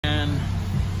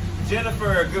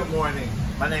Gennifer, good morning.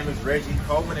 My name is Reggie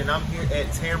Coleman and I'm here at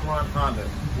Tameron Honda.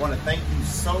 I want to thank you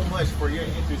so much for your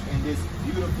interest in this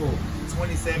beautiful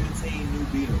 2017 new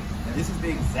Beetle. And this is the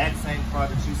exact same car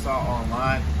that you saw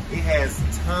online. It has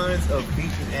tons of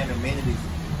features and amenities,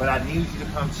 but I need you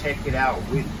to come check it out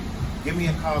with me. Give me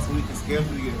a call so we can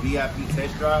schedule your VIP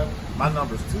test drive. My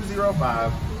number is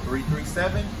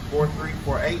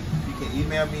 205-337-4348. You can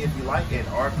email me if you like at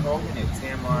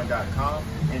rcoleman@tameron.com.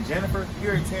 And Gennifer,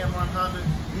 here at Tameron Honda,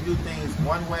 we do things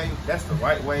one way, that's the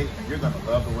right way, and you're gonna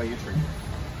love the way you're treated.